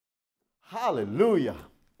Hallelujah.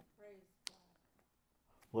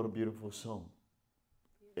 What a beautiful song.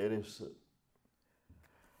 It is.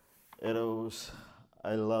 It was.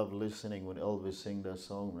 I love listening when Elvis sing that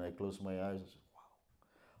song. When I close my eyes, wow,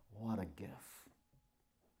 what a gift!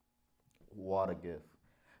 What a gift!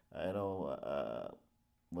 I know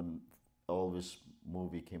when Elvis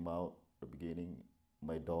movie came out, the beginning,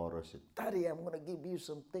 my daughter said, "Daddy, I'm gonna give you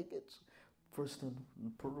some tickets." First in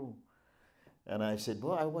Peru. And I said,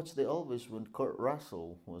 well, I watched the Elvis when Kurt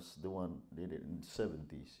Russell was the one did it in the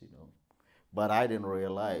 70s, you know. But I didn't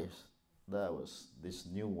realize that was this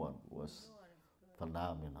new one was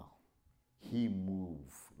phenomenal. He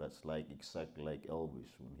moved. That's like exactly like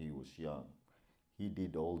Elvis when he was young. He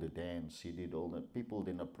did all the dance. He did all the people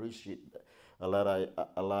didn't appreciate a lot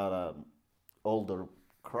of older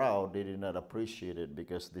crowd. They did not appreciate it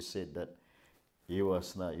because they said that he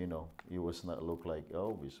was not, he was not look like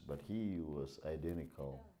Elvis, but he was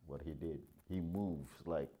identical. What he did, he moves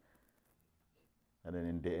like. And then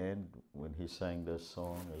in the end, when he sang that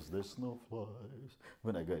song, "As the snow flies,"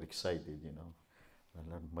 when I got excited,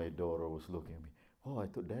 and then my daughter was looking at me. Oh, I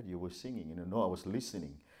thought, Dad, you were singing. No, I was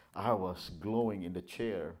listening. I was glowing in the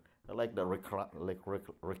chair. I like the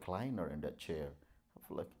recliner in that chair. I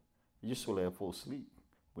feel like usually I fall asleep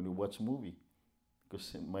when you watch movie,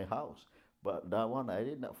 because in my house. But that one, I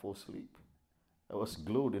did not fall asleep. I was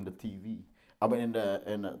glued in the TV. I mean,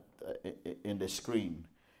 in the screen.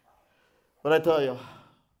 But I tell you,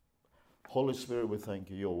 Holy Spirit, we thank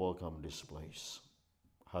you. You're welcome in this place.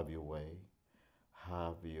 Have your way.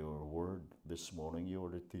 Have your word this morning. You're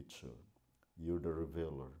the teacher. You're the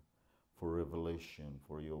revealer. For revelation,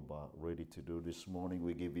 for you're about ready to do this morning.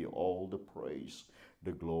 We give you all the praise,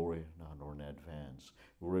 the glory, and honor in advance.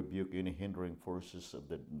 We rebuke any hindering forces of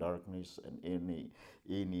the darkness and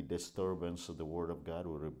any disturbance of the word of God.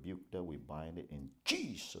 We rebuke that. We bind it in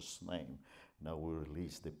Jesus' name. Now we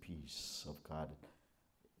release the peace of God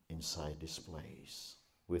inside this place.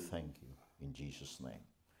 We thank you in Jesus' name.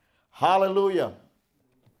 Hallelujah.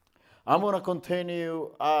 I'm going to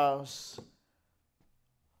continue as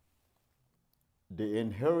the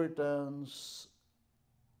inheritance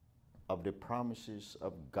of the promises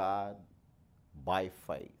of God by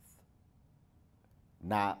faith,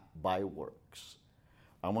 not by works.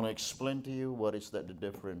 I'm going to explain to you what is the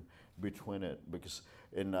difference between it, because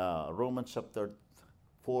in Romans chapter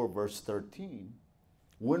 4 verse 13,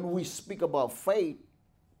 when we speak about faith,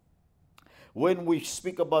 when we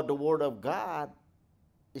speak about the word of God,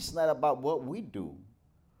 it's not about what we do.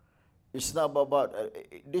 It's not about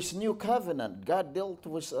this new covenant. God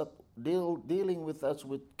dealing with us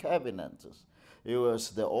with covenants. It was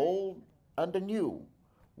the old and the new.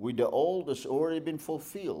 With the old, it's already been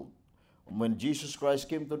fulfilled. When Jesus Christ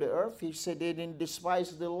came to the earth, he said he didn't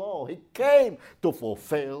despise the law. He came to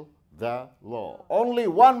fulfill the law. Only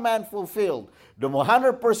one man fulfilled. The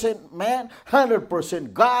 100% man,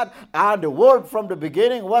 100% God, and the Word from the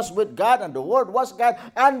beginning was with God, and the Word was God,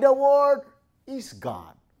 and the Word is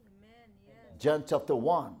God. John chapter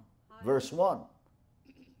 1, verse 1.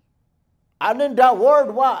 And then that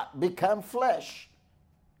word what? Became flesh.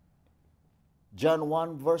 John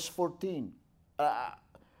 1, verse 14.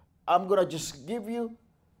 I'm going to just give you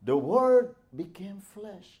the word became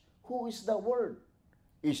flesh. Who is the word?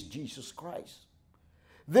 It's Jesus Christ.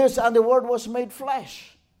 This and the word was made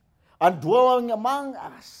flesh and dwelling among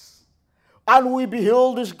us. And we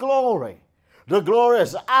beheld his glory. The glory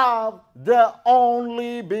is of the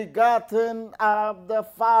only begotten of the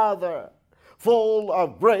Father, full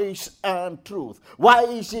of grace and truth. Why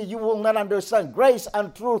is it you will not understand? Grace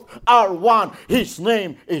and truth are one. His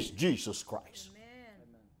name is Jesus Christ.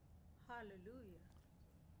 Amen. Hallelujah.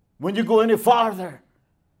 When you go any farther,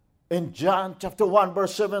 in John chapter 1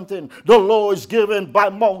 verse 17, the law is given by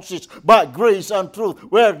Moses, by grace and truth.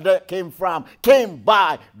 Where that came from? Came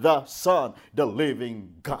by the Son, the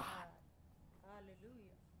living God.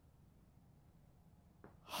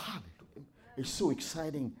 It's so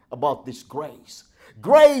exciting about this grace.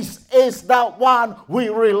 Grace is that one we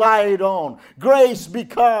relied on. Grace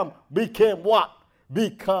became what?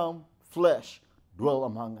 Become flesh, dwell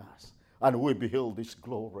among us. And we beheld his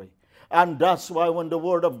glory. And that's why when the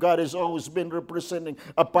word of God has always been representing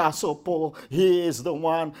Apostle Paul, he is the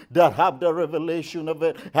one that have the revelation of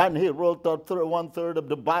it. And he wrote 1/3 of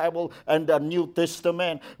the Bible and the New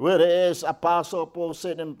Testament. Whereas Apostle Paul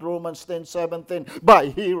said in Romans 10:17, by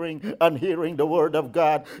hearing and hearing the word of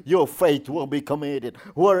God, your faith will be committed.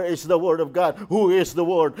 Where is the word of God? Who is the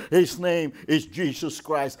word? His name is Jesus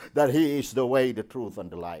Christ, that he is the way, the truth,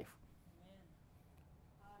 and the life.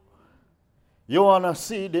 You want to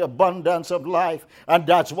see the abundance of life. And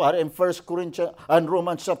that's what in 1 Corinthians and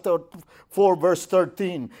Romans chapter 4 verse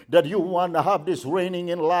 13, that you want to have this reigning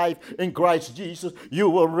in life in Christ Jesus. You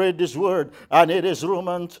will read this word. And it is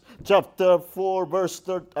Romans chapter 4 verse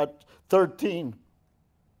 13.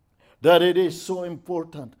 That it is so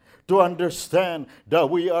important to understand that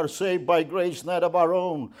we are saved by grace, not of our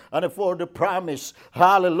own. And for the promise,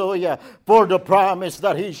 hallelujah, for the promise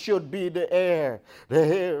that he should be the heir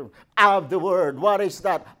of the word. What is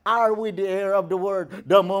that? Are we the heir of the word?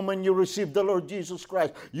 The moment you receive the Lord Jesus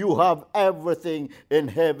Christ, you have everything in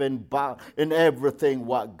heaven, in everything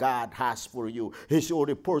what God has for you. He's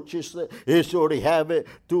already purchased it. He's already have it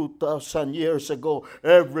 2,000 years ago.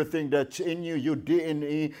 Everything that's in you, your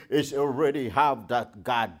DNA, is already have that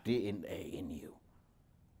God DNA in you.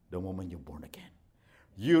 The moment you're born again.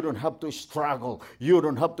 You don't have to struggle. You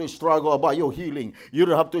don't have to struggle about your healing. You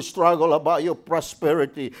don't have to struggle about your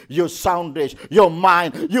prosperity, your soundness, your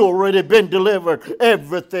mind. You already been delivered.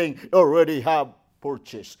 Everything already have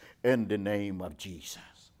purchased in the name of Jesus.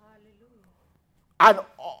 Hallelujah.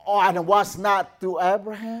 And was not to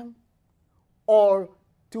Abraham or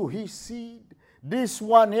to his seed. This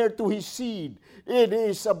one here to his seed. It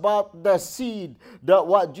is about the seed that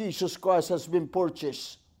what Jesus Christ has been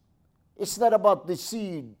purchased. It's not about the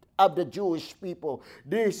seed of the Jewish people.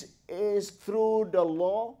 This is through the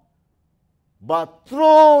law, but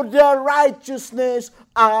through the righteousness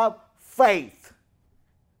of faith.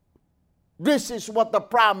 This is what the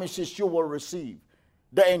promises you will receive.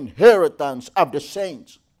 The inheritance of the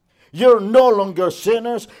saints. You're no longer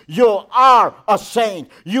sinners. You are a saint.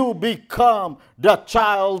 You become the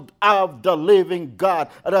child of the living God.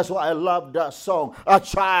 And that's why I love that song. A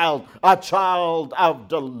child of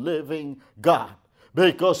the living God.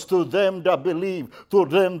 Because to them that believe, to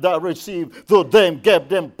them that receive, to them give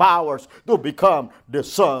them powers to become the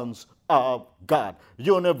sons of God.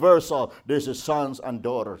 Universal. This is sons and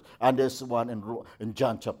daughters. And this one in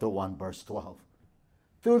John chapter 1 verse 12.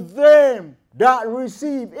 To them that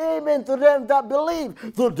receive, even to them that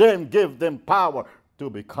believe, to them give them power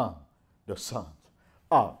to become the sons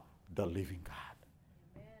of the living God.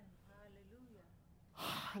 Amen.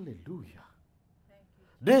 Hallelujah. Hallelujah.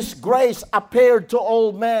 This grace appeared to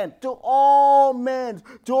all men, to all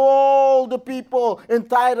the people in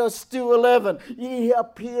Titus 2:11. He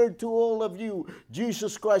appeared to all of you.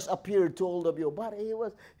 Jesus Christ appeared to all of you. But he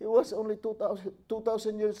was only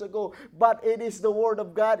 2,000 years ago. But it is the Word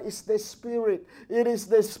of God. It's the Spirit. It is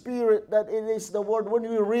the Spirit that it is the Word. When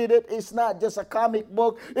we read it, it's not just a comic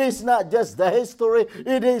book. It's not just the history.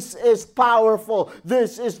 It is powerful.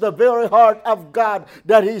 This is the very heart of God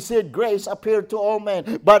that he said grace appeared to all men.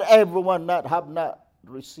 But everyone have not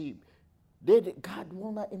received. God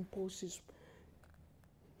will not impose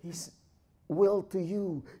his will to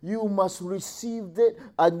you. You must receive it,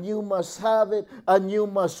 and you must have it, and you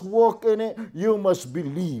must walk in it. You must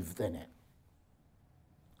believe in it.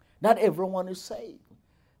 Not everyone is saved,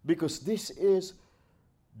 because this is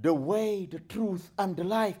the way, the truth, and the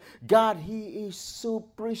life. God, he is so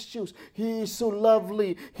precious. He is so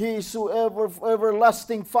lovely. He is so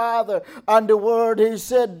everlasting Father. And the Word, he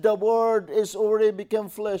said, the Word is already become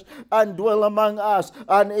flesh and dwell among us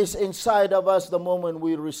and is inside of us the moment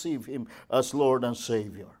we receive him as Lord and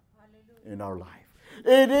Savior. Hallelujah. In our life.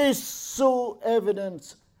 It is so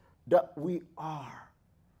evident that we are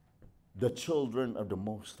the children of the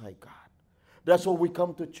Most High God. That's why we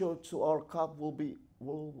come to church, so our cup will be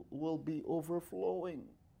overflowing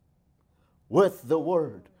with the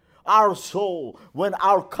Word. Our soul, when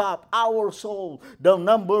our cup, our soul, the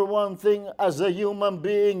number one thing as a human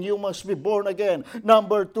being, you must be born again.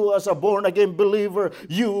 Number two, as a born again believer,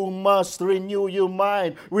 you must renew your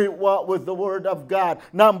mind with the Word of God.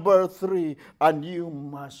 Number three, and you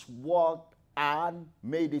must walk and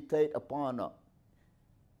meditate upon it.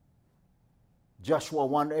 Joshua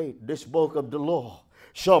 1:8, this book of the law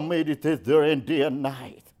shall meditate therein day and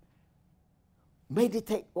night.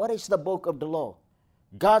 Meditate. What is the book of the law?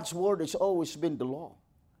 God's word has always been the law.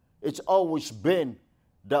 It's always been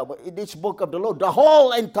this book of the law, the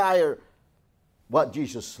whole entire what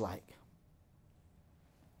Jesus is like.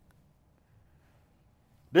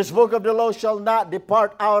 This book of the law shall not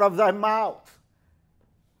depart out of thy mouth,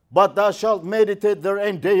 but thou shalt meditate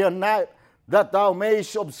therein day and night, that thou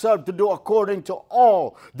mayest observe to do according to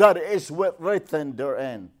all that is written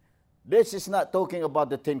therein. This is not talking about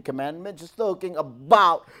the Ten Commandments. It's talking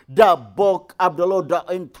about the book of the law, the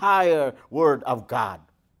entire Word of God.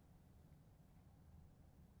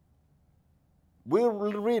 We'll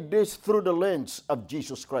read this through the lens of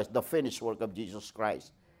Jesus Christ, the finished work of Jesus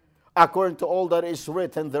Christ. according to all that is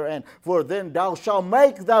written therein. For then thou shalt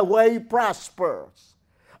make thy way prosperous,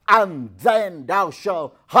 and then thou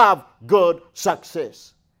shalt have good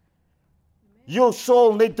success. Your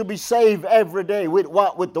soul need to be saved every day with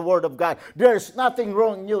what? With the Word of God. There's nothing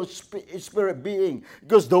wrong in your spirit being,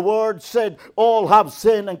 because the Word said all have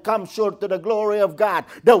sinned and come short to the glory of God.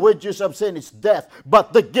 The wages of sin is death,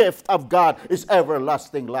 but the gift of God is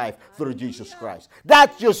everlasting life through Jesus Christ.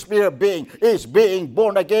 That's your spirit being, is being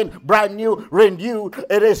born again, brand new, renewed.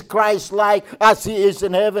 It is Christ-like as He is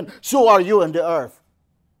in heaven. So are you in the earth.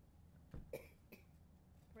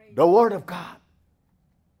 The Word of God.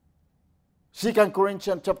 2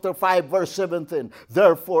 Corinthians chapter 5 verse 17.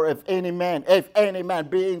 Therefore, if any man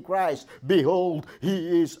be in Christ, behold,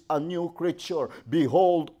 he is a new creature.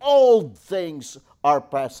 Behold, old things are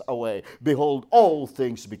passed away. Behold, all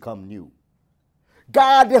things become new.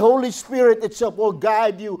 God, the Holy Spirit itself, will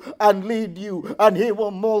guide you and lead you, and He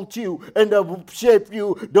will mold you and shape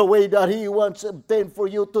you the way that He wants intended for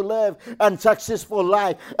you to live a successful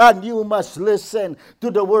life. And you must listen to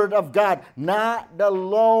the Word of God, not the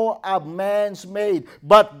law of man's made,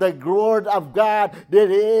 but the Word of God that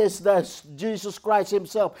is that Jesus Christ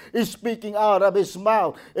Himself is speaking out of His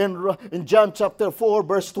mouth. In John chapter 4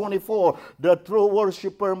 verse 24, the true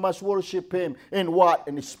worshiper must worship Him in what?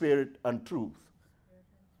 In the Spirit and truth.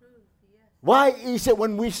 Why is it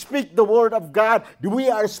when we speak the Word of God, we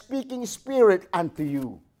are speaking Spirit unto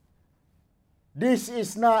you? This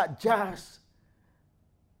is not just.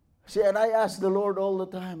 See, and I ask the Lord all the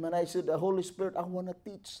time, and I said, the Holy Spirit, I want to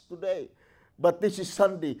teach today. But this is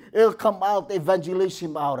Sunday. It'll come out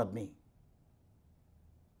evangelism out of me.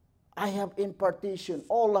 I have impartation,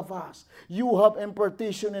 all of us. You have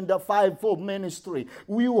impartation in the fivefold ministry.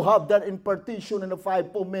 You have that impartation in the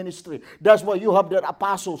fivefold ministry. That's why you have that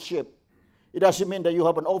apostleship. It doesn't mean that you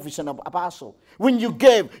have an office and an apostle. When you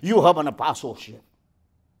give, you have an apostleship.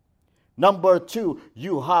 Number 2,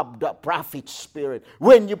 you have the prophet spirit.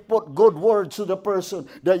 When you put good words to the person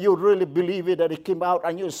that you really believe it, that it came out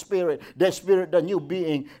on your spirit, the spirit, the new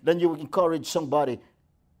being, then you encourage somebody,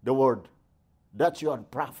 the word. That's your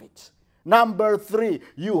prophet. Number 3,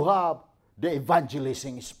 you have the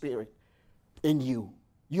evangelizing spirit in you.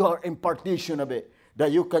 Your impartation of it.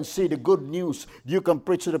 That you can see the good news. You can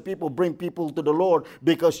preach to the people, bring people to the Lord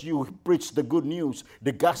because you preach the good news,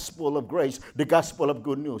 the gospel of grace, the gospel of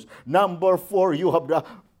good news. Number 4, you have the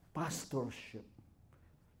pastorship,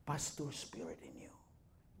 pastor spirit in you.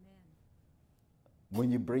 Amen. When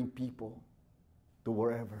you bring people to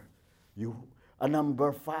wherever you. And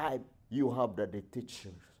number 5, you have the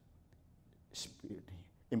teacher spirit,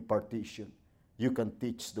 impartation. You can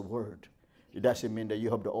teach the word. It doesn't mean that you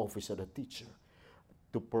have the office of the teacher.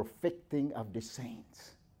 To perfecting of the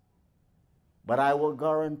saints. But I will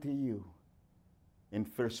guarantee you, in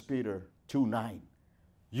 1 Peter 2:9,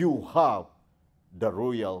 you have the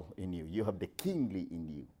royal in you. You have the kingly in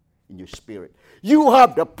you, in your spirit. You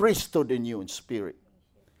have the priesthood in you in spirit.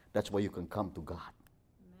 That's why you can come to God.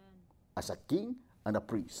 Amen. As a king and a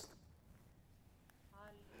priest.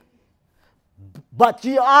 But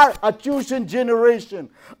ye are a chosen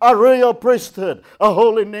generation, a royal priesthood, a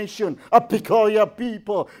holy nation, a peculiar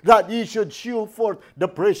people, that ye should shew forth the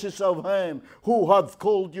praises of Him who hath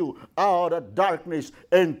called you out of darkness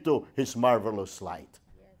into His marvelous light.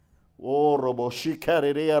 Oh, robo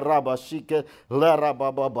shikaria rabashike la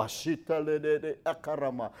rababa shita le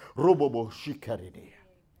akarama robo shikaria.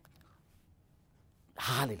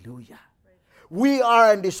 Hallelujah. We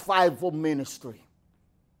are in this fivefold ministry.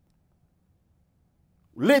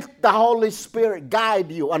 Let the Holy Spirit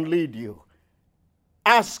guide you and lead you.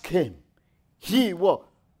 Ask Him. He will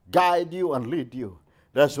guide you and lead you.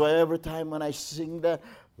 That's why every time when I sing that,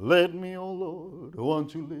 let me, O Lord,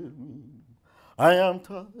 won't you lead me? I am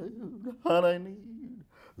tired and I need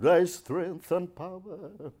thy strength and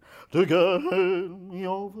power to guide me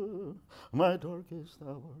over my darkest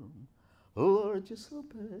hour. Lord, just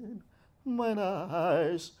open mine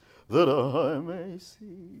eyes that I may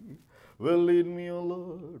see. Well, lead me, O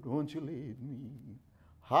Lord, won't you lead me?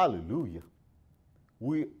 Hallelujah.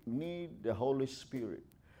 We need the Holy Spirit.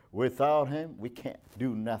 Without Him, we can't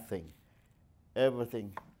do nothing.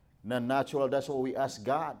 Everything. Non-natural, that's why we ask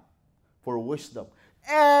God for wisdom.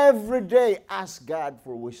 Every day, ask God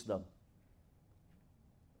for wisdom.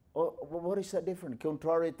 Oh, what is that different?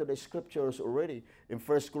 Contrary to the scriptures already in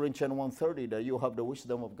 1 Corinthians 1:30 that you have the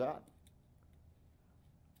wisdom of God.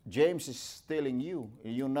 James is telling you,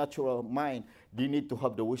 in your natural mind, you need to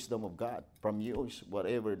have the wisdom of God. From you is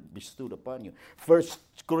whatever bestowed upon you. 1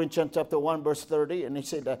 Corinthians chapter 1, verse 30, and he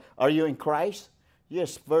said, are you in Christ?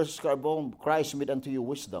 Yes, first Christ made unto you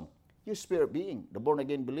wisdom. You spirit being, the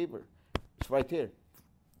born-again believer. It's right here.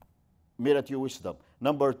 Made unto you wisdom.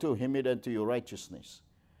 Number 2, He made unto you righteousness.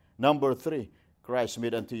 Number 3, Christ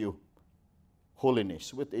made unto you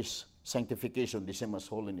holiness, which is sanctification, the same as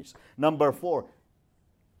holiness. Number 4,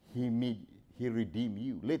 He redeemed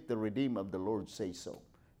you. Let the redeemed of the Lord say so,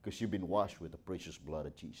 because you've been washed with the precious blood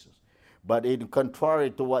of Jesus. But in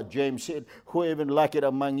contrary to what James said, who even lacketh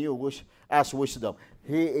among you which ask wisdom?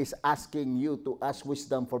 He is asking you to ask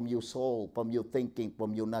wisdom from your soul, from your thinking,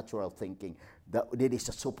 from your natural thinking. That it is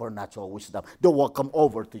a supernatural wisdom that will come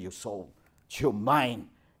over to your soul, to your mind.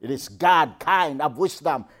 It is God kind of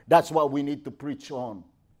wisdom. That's what we need to preach on.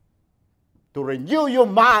 To renew your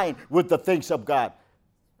mind with the things of God.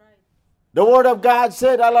 Right. The Word of God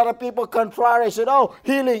said, a lot of people contrary said, oh,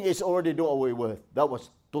 healing is already done away with. That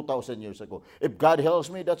was 2,000 years ago. If God heals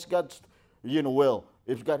me, that's God's, will.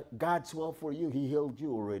 If God's will for you, He healed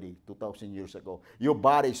you already 2,000 years ago. Your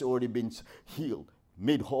body's already been healed,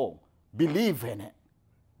 made whole. Believe in it.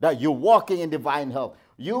 That you're walking in divine health.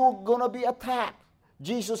 You're going to be attacked.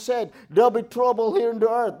 Jesus said, there'll be trouble here in the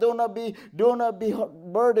earth. Do not be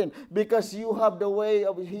burdened, because you have the way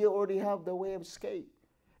of, He already have the way of escape.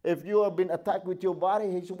 If you have been attacked with your body,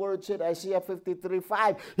 His word said, Isaiah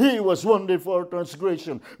 53:5, He was wounded for our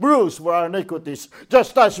transgression, bruised for our iniquities.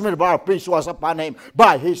 Chastisement of our peace was upon Him.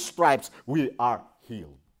 By His stripes we are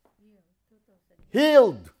healed.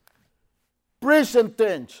 Healed. Present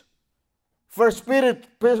tense. 1 Peter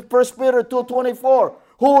 2:24,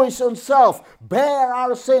 who His own self bare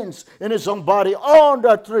our sins in His own body on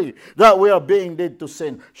the tree, that we are being dead to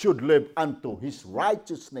sin, should live unto His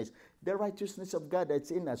righteousness. The righteousness of God that's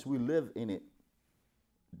in us, we live in it.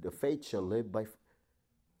 The righteous shall live by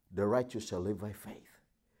faith.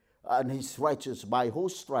 And His righteous, by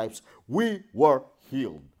whose stripes we were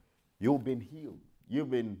healed. You've been healed. You've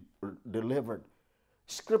been delivered.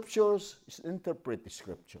 Scriptures, interpret the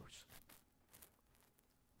Scriptures.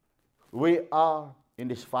 We are in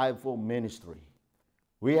this fivefold ministry.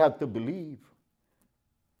 We have to believe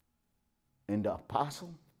in the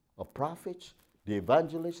apostle, of prophets, the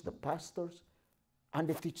evangelists, the pastors, and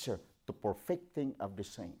the teacher, the perfecting of the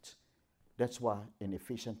saints. That's why in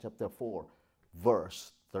Ephesians chapter 4,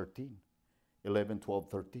 verse 13, 11, 12,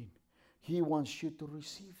 13, He wants you to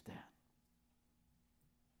receive that.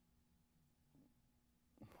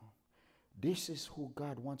 This is who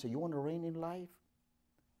God wants. You want to reign in life?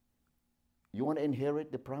 You want to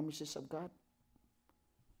inherit the promises of God?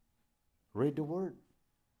 Read the Word.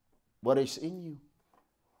 What is in you?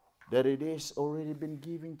 That it is already been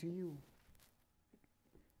given to you.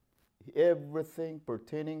 Everything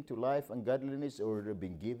pertaining to life and godliness already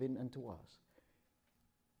been given unto us.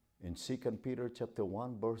 In 2 Peter chapter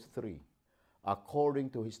 1, verse 3,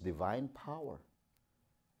 according to His divine power,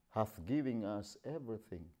 hath given us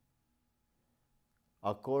everything.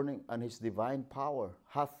 According and His divine power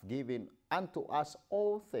hath given unto us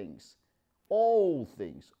all things. All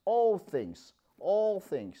things. All things. All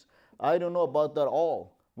things. I don't know about that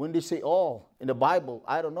all. When they say all in the Bible,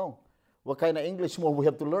 I don't know what kind of English more we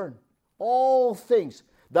have to learn. All things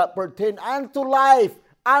that pertain unto life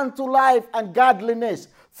and godliness,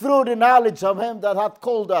 through the knowledge of Him that hath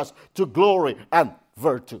called us to glory and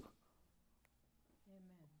virtue.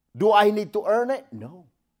 Amen. Do I need to earn it? No.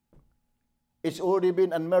 It's already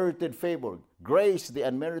been unmerited favor. Grace, the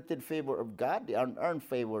unmerited favor of God, the unearned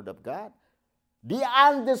favor of God, the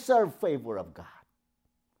undeserved favor of God.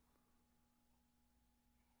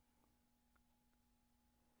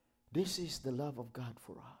 This is the love of God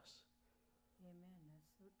for us. Amen.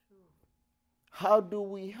 That's so true. How do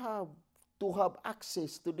we have to have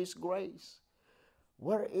access to this grace?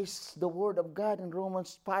 Where is the Word of God in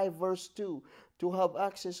Romans 5 verse 2? To have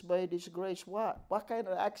access by this grace, what? What kind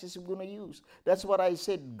of access are we going to use? That's what I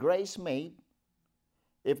said, grace made.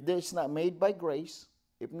 If this not made by grace,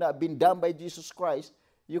 if not been done by Jesus Christ,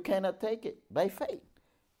 you cannot take it by faith.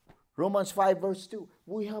 Romans 5 verse 2,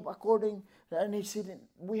 we have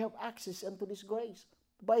we have access unto this grace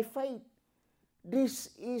by faith. This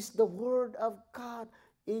is the Word of God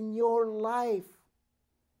in your life.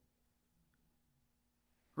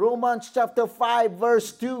 Romans chapter 5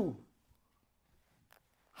 verse 2.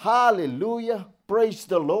 Hallelujah. Praise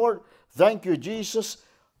the Lord. Thank you, Jesus.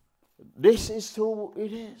 This is who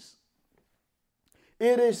it is.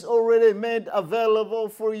 It is already made available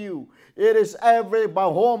for you. It is by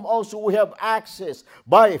whom also we have access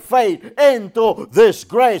by faith into this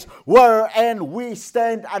grace, wherein we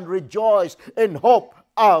stand and rejoice in hope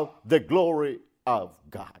of the glory of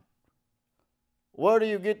God. Where do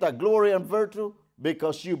you get the glory and virtue?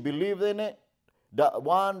 Because you believe in it. The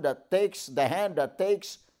hand that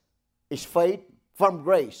takes is faith from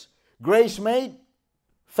grace. Grace made,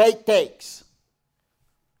 faith takes.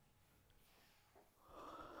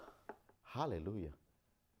 Hallelujah.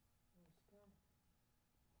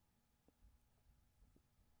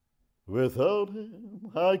 Without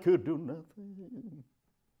him, I could do nothing.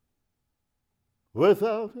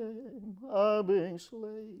 Without him, I'm being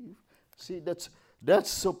slave. See, that's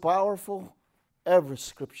so powerful. Every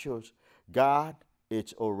scriptures, God,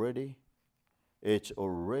 it's already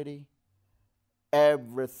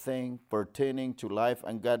everything pertaining to life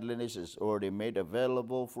and godliness is already made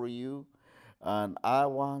available for you. And I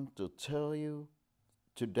want to tell you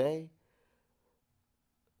today,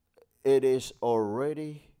 it is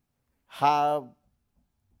already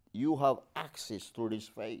you have access through this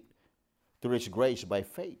faith, through His grace by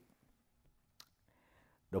faith.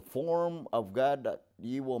 The form of God that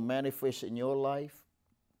you will manifest in your life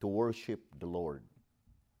to worship the Lord.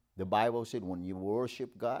 The Bible said when you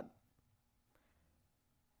worship God,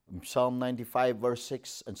 in Psalm 95 verse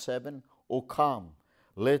 6 and 7, "O come,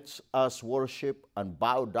 let us worship and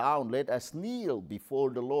bow down. Let us kneel before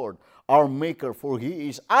the Lord, our Maker, for He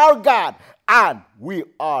is our God, and we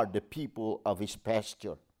are the people of His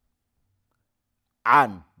pasture,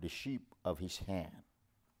 and the sheep of His hand."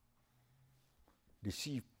 The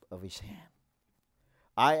sheep of His hand.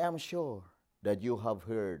 I am sure that you have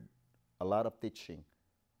heard a lot of teaching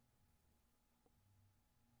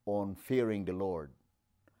on fearing the Lord.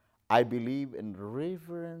 I believe in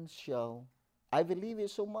reverential. I believe it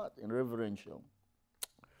so much in reverential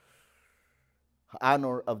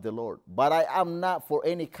honor of the Lord. But I am not for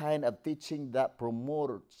any kind of teaching that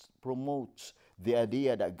promotes the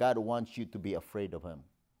idea that God wants you to be afraid of Him.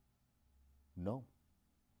 No.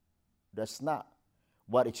 That's not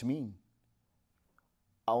what it means.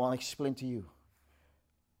 I want to explain to you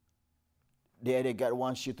the idea God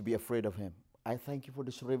wants you to be afraid of Him. I thank you for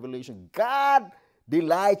this revelation. God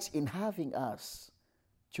delights in having us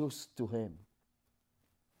choose to Him.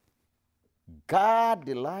 God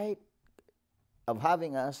delights of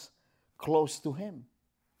having us close to Him.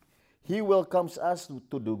 He welcomes us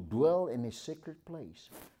to dwell in His secret place.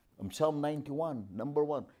 Psalm 91, number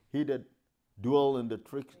 1, He that dwell in the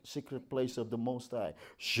secret place of the Most High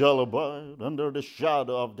shall abide under the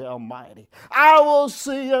shadow of the Almighty. I will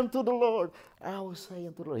say unto the Lord, I will say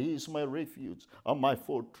unto the Lord, He is my refuge and my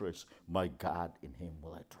fortress, my God, in Him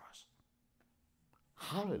will I trust.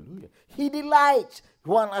 Hallelujah. He delights. He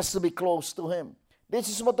wants us to be close to Him. This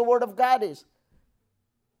is what the Word of God is.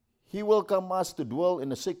 He welcomes us to dwell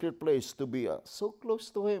in a secret place, to be so close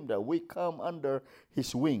to Him that we come under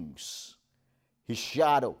His wings, His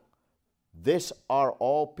shadow. These are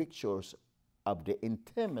all pictures of the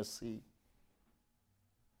intimacy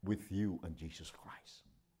with you and Jesus Christ.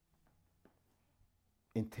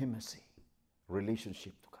 Intimacy,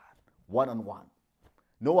 relationship to God, one-on-one.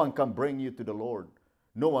 No one can bring you to the Lord.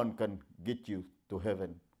 No one can get you to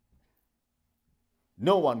heaven.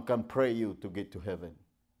 No one can pray you to get to heaven.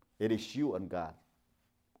 It is you and God,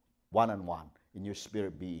 one-on-one, in your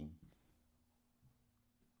spirit being.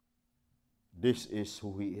 This is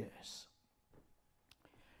who He is.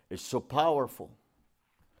 It's so powerful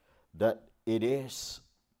that it is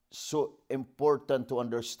so important to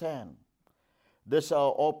understand. These are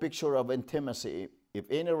all picture of intimacy.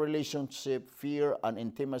 If any relationship, fear and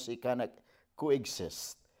intimacy cannot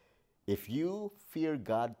coexist, if you fear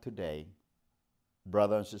God today,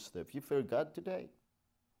 brother and sister, if you fear God today,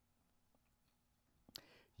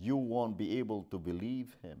 you won't be able to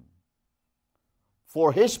believe Him.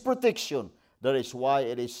 For His protection, that is why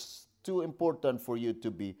it is too important for you to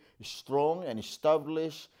be strong and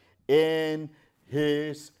established in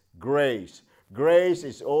His grace. Grace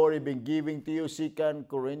is already been given to you. 2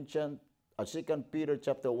 Peter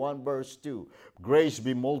chapter 1 verse 2. Grace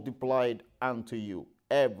be multiplied unto you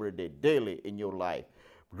every day, daily in your life.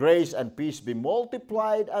 Grace and peace be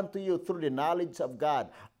multiplied unto you through the knowledge of God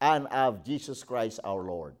and of Jesus Christ our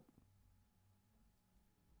Lord.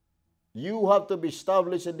 You have to be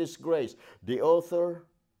established in this grace. The author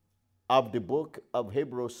of the book of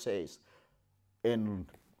Hebrews says in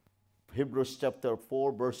Hebrews chapter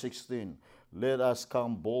 4 verse 16, let us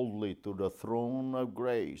come boldly to the throne of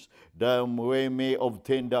grace, that we may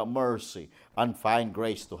obtain that mercy and find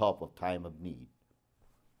grace to help of time of need.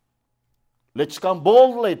 Let's come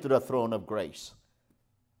boldly to the throne of grace.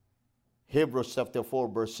 Hebrews chapter 4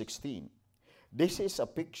 verse 16. This is a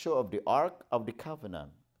picture of the Ark of the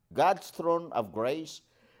Covenant, God's throne of grace,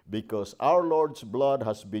 because our Lord's blood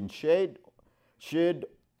has been shed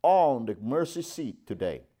on the mercy seat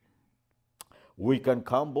today. We can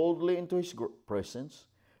come boldly into His presence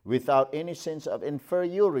without any sense of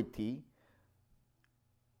inferiority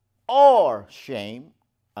or shame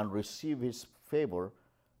and receive His favor,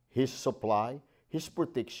 His supply, His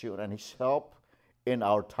protection, and His help in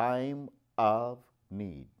our time of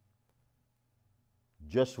need.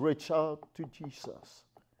 Just reach out to Jesus,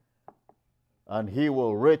 and He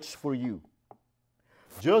will reach for you.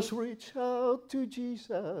 Just reach out to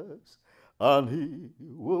Jesus, and He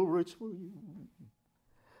will reach for you.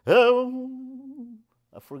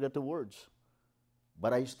 I forgot the words,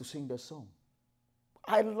 but I used to sing that song.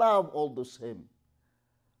 I love all those hymns.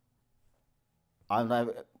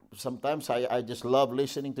 And sometimes I just love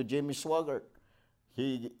listening to Jimmy Swaggart.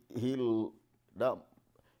 He's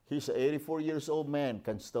an 84 years old man,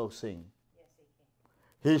 can still sing. Yes, he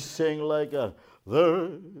can. He sing like a,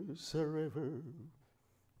 there's a river.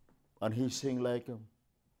 And he sing like a,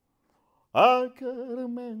 I got a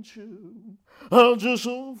mansion, I'll just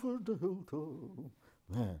over the hilltop.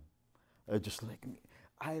 Man, I just like me.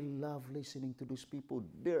 I love listening to those people.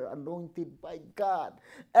 They're anointed by God.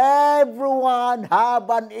 Everyone have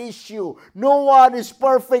an issue. No one is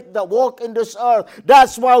perfect that walk in this earth.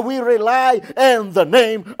 That's why we rely on the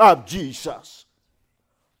name of Jesus.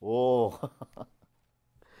 Oh,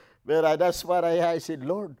 but that's what I said,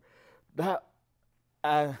 Lord. And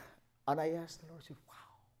I asked the Lord, I said,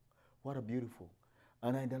 wow, what a beautiful.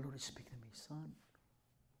 And the Lord is speaking to me, son,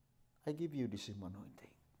 I give you this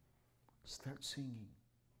anointing. Start singing.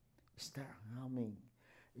 Start humming.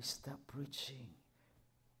 Start preaching.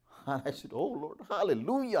 And I said, oh Lord,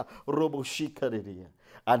 hallelujah.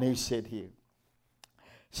 And He said here,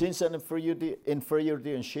 since an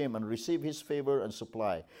inferiority and shame, and receive His favor and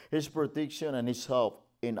supply, His protection and His help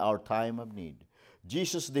in our time of need.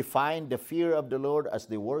 Jesus defined the fear of the Lord as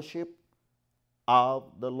the worship of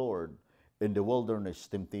the Lord in the wilderness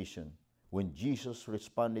temptation, when Jesus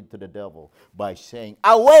responded to the devil by saying,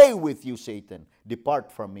 away with you, Satan, depart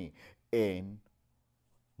from me, in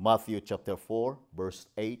Matthew chapter 4, verse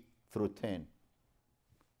 8 through 10.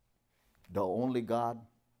 The only God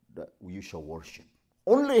that you shall worship.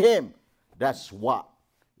 Only Him. That's what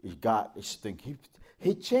God is thinking.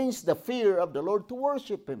 He changed the fear of the Lord to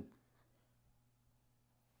worship Him.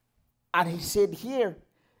 And He said here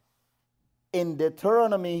in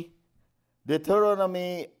Deuteronomy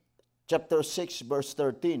chapter 6, verse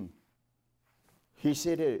 13, He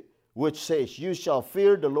said it, which says, you shall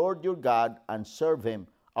fear the Lord your God and serve Him.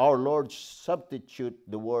 Our Lord substitute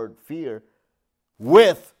the word fear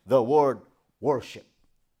with the word worship.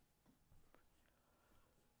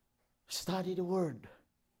 Study the word.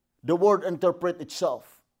 The word interpret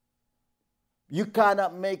itself. You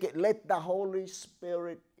cannot make it. Let the Holy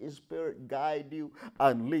Spirit guide you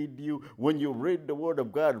and lead you. When you read the Word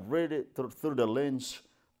of God, read it through the lens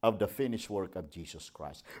of the finished work of Jesus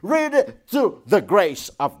Christ. Read it through the grace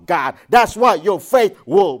of God. That's why your faith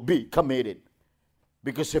will be committed.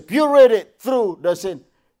 Because if you read it through the sin,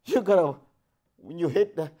 you're gonna, when you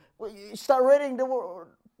hit you start reading the Word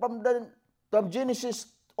from Genesis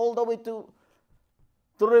all the way to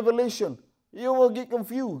Revelation, you will get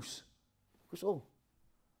confused. Because,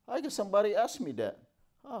 I guess somebody asked me that.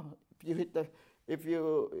 If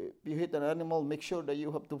you hit an animal, make sure that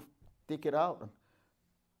you have to take it out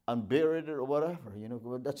and bury it or whatever.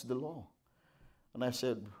 That's the law. And I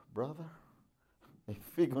said, brother, if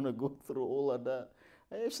we're gonna go through all of that,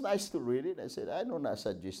 it's nice to read it. I said, I do not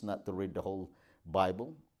suggest not to read the whole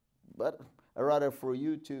Bible, but rather for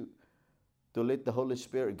you to let the Holy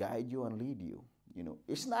Spirit guide you and lead you.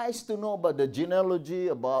 It's nice to know about the genealogy,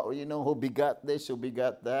 about, who begot this, who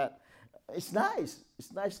begot that. It's nice.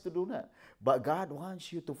 It's nice to do that. But God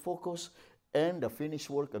wants you to focus on the finished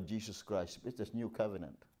work of Jesus Christ. It's this new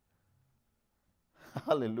covenant.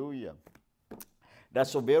 Hallelujah.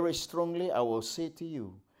 That's so very strongly I will say to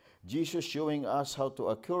you, Jesus showing us how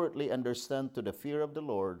to accurately understand to the fear of the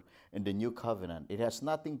Lord in the new covenant. It has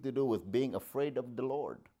nothing to do with being afraid of the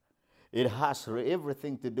Lord. It has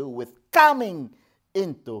everything to do with coming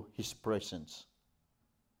into His presence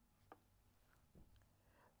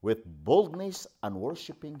with boldness and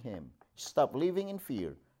worshiping Him. Stop living in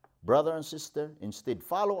fear. Brother and sister, instead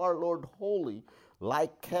follow our Lord wholly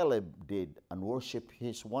like Caleb did and worship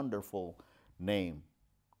His wonderful name.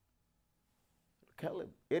 Caleb,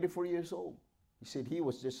 84 years old. He said he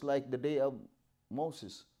was just like the day of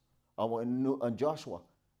Moses and Joshua.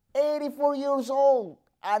 84 years old.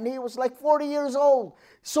 And he was like 40 years old.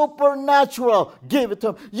 Supernatural. Give it to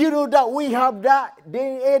him. You know that we have that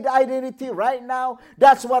identity right now.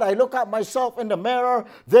 That's what I look at myself in the mirror.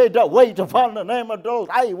 They that wait upon the name of the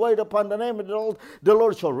Lord. I wait upon the name of the Lord. The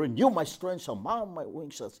Lord shall renew my strength. Shall mount my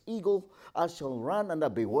wings as eagle. I shall run and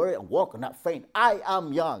not be weary and walk and not faint. I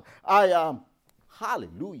am young. I am.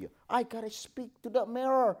 Hallelujah. I got to speak to that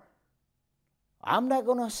mirror. I'm not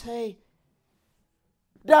going to say.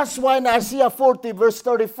 That's why in Isaiah 40 verse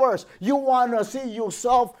 31, you want to see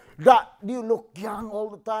yourself that you look young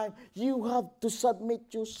all the time. You have to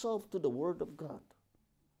submit yourself to the Word of God.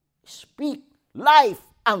 Speak life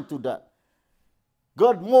unto that.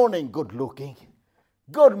 Good morning, good looking.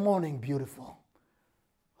 Good morning, beautiful.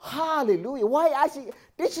 Hallelujah. Why I say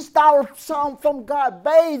this is our psalm from God.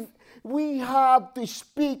 Babe, we have to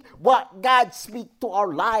speak what God speaks to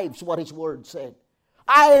our lives, what His Word said.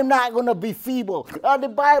 I am not going to be feeble.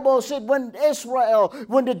 The Bible said when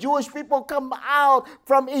the Jewish people come out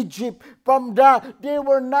from Egypt, they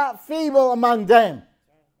were not feeble among them.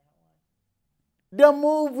 The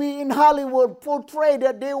movie in Hollywood portrayed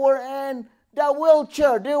that they were in the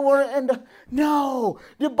wheelchair. No.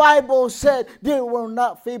 The Bible said they were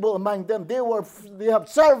not feeble among them. They have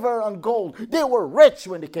silver and gold. They were rich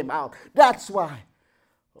when they came out. That's why.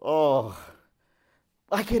 Oh,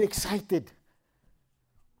 I get excited.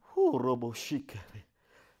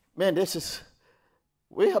 Man,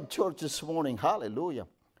 we have church this morning. Hallelujah.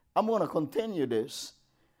 I'm going to continue this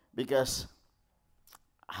because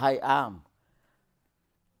I am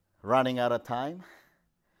running out of time.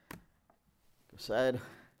 Because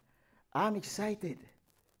I'm excited.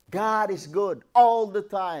 God is good all the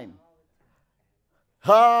time.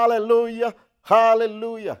 Hallelujah.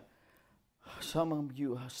 Hallelujah. Some of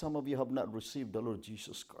you have not received the Lord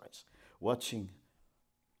Jesus Christ. Watching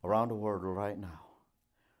around the world right now,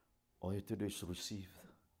 all you have to do is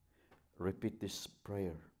repeat this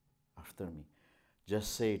prayer after me.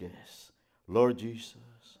 Just say this: Lord Jesus,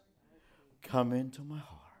 come into my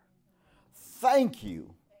heart. Thank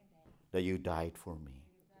you that you died for me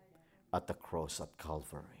at the cross at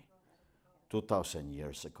Calvary 2,000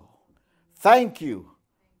 years ago. Thank you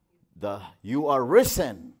that you are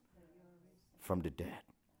risen from the dead.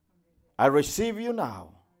 I receive you now,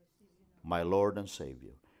 my Lord and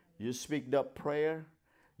Savior. You speak that prayer,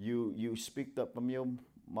 you speak that from your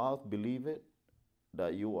mouth, believe it,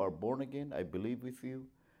 that you are born again. I believe with you.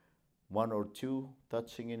 One or two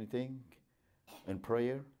touching anything in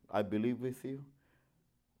prayer, I believe with you.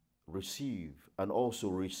 Receive and also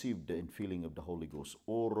receive the infilling of the Holy Ghost.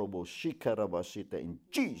 In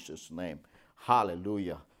Jesus' name.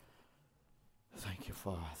 Hallelujah. Thank you,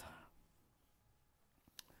 Father.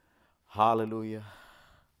 Hallelujah.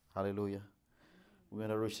 Hallelujah. We're going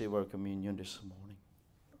to receive our communion this morning.